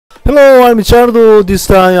Hello, I'm Chardo. This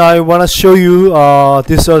time I wanna show you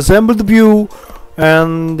disassembled view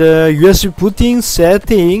and USB booting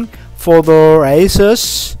setting for the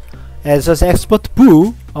ASUS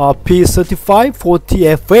ExpertBook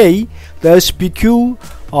P3540FA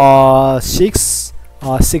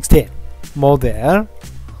BQ0616 model.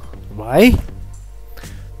 Right?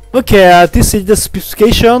 Okay, this is the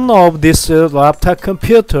specification of this laptop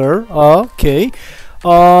computer.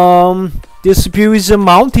 This CPU is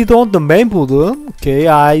mounted on the mainboard. Okay,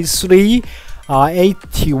 i3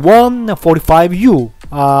 8145U.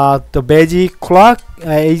 The basic clock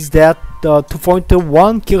is that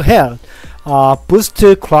 2.1 kHz. Boost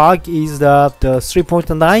clock is the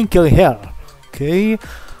 3.9 kHz. Okay.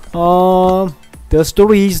 The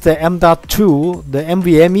storage is the M.2, the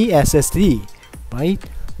NVMe SSD. Right.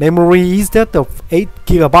 Memory is that of 8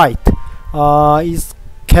 GB. It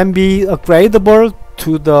can be upgradable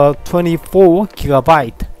to the 24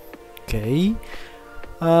 GB. Okay.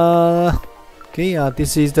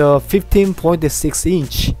 This is the 15.6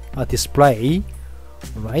 inch display.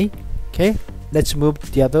 Right. Okay. Let's move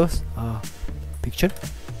to the other picture.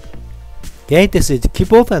 Okay. This is the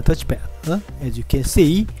keyboard and touchpad. As you can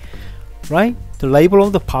see, right. The label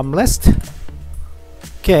on the palm rest.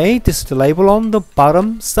 Okay. This is the label on the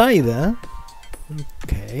bottom side.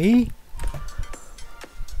 Okay.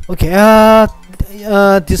 Okay.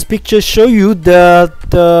 This picture show you the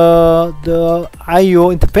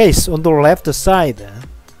I/O interface on the left side.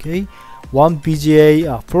 Okay, one VGA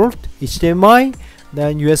port, HDMI,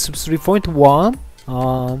 then USB 3.1.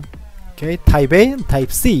 Okay, Type A and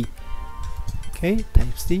Type C. Okay,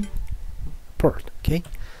 Type C port. Okay,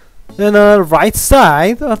 then right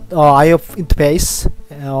side I/O interface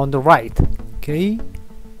on the right. Okay,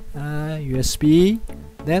 USB,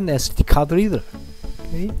 then SD card reader.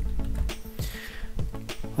 Okay.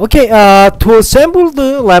 Okay, to assemble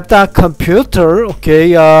the laptop computer,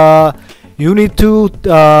 okay, you need to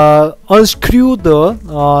unscrew the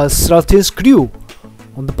 13 screw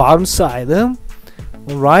on the bottom side.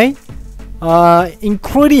 Alright,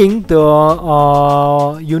 including the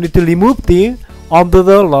you need to remove the under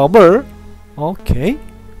the rubber. Okay,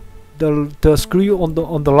 the screw on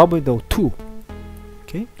the rubber, the two.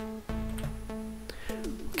 Okay.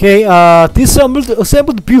 Okay, this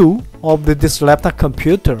assembled view of this laptop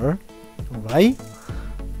computer. Alright.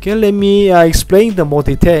 Okay, let me explain the more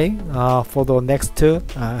detail for the next the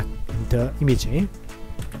image.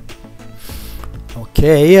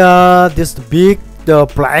 Okay, this big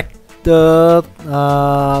black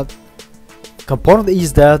component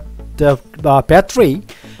is the battery.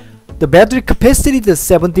 The battery capacity is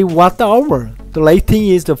 70 watt-hour. The rating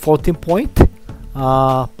is the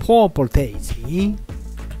 14.4 voltage.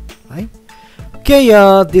 Right. Okay,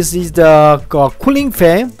 this is the cooling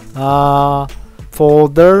fan for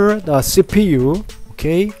the CPU.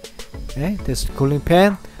 Okay, this cooling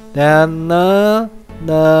fan. Then the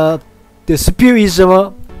CPU is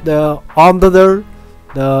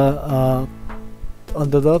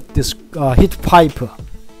under this heat pipe,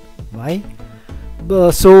 right?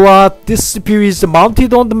 So this CPU is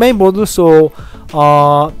mounted on the main board, so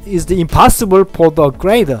it's impossible for the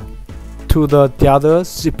upgrade to the other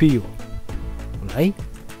CPU. Right.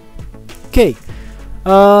 Okay.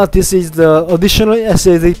 This is the additional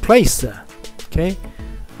SSD place. Okay.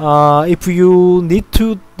 If you need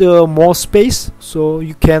to more space, so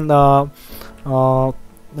you can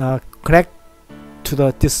connect to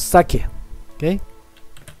this socket. Okay.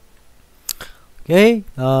 Okay.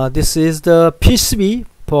 This is the PCB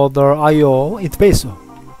for the I/O interface.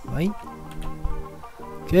 Right.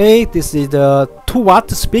 Okay. This is the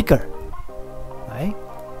 2-watt speaker. Right.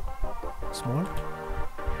 Small.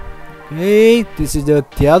 Okay, this is the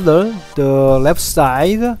left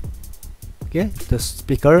side. Okay, the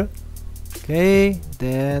speaker. Okay,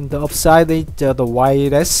 then the upside is the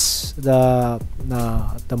wireless, the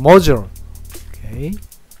module. Okay.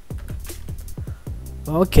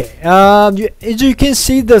 Okay. As you can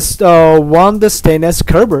see, the stainless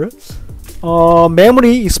cover.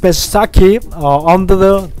 Memory expansion socket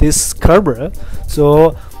under this cover.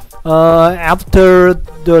 So after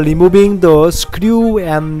removing the screw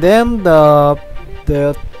and then the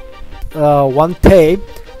one tape,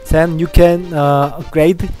 then you can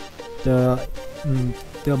upgrade the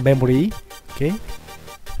memory. Okay,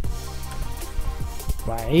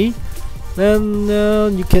 right. Then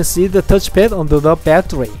you can see the touchpad under the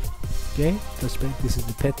battery. Okay, touchpad. This is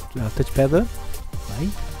the touchpad.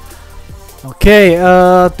 Right. Okay,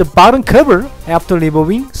 the bottom cover after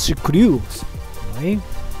removing screws. Right.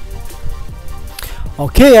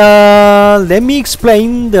 Okay, let me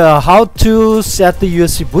explain how to set the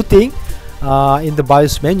USB booting. in the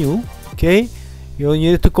BIOS menu. Okay, you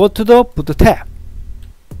need to go to the boot tab,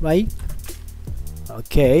 right?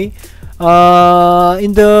 Okay,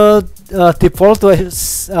 in the default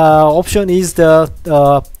option is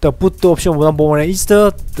the boot option number one is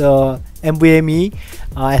the NVMe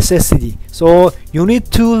SSD. So you need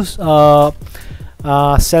to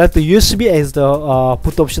select the USB as the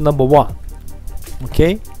boot option number one.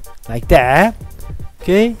 Okay, like that.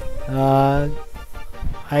 Okay,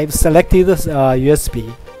 I've selected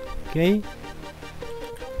USB. Okay,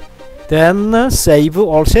 then save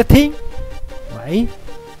all setting. Right?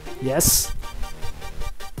 Yes.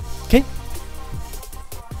 Okay.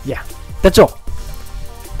 Yeah, that's all.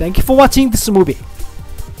 Thank you for watching this movie.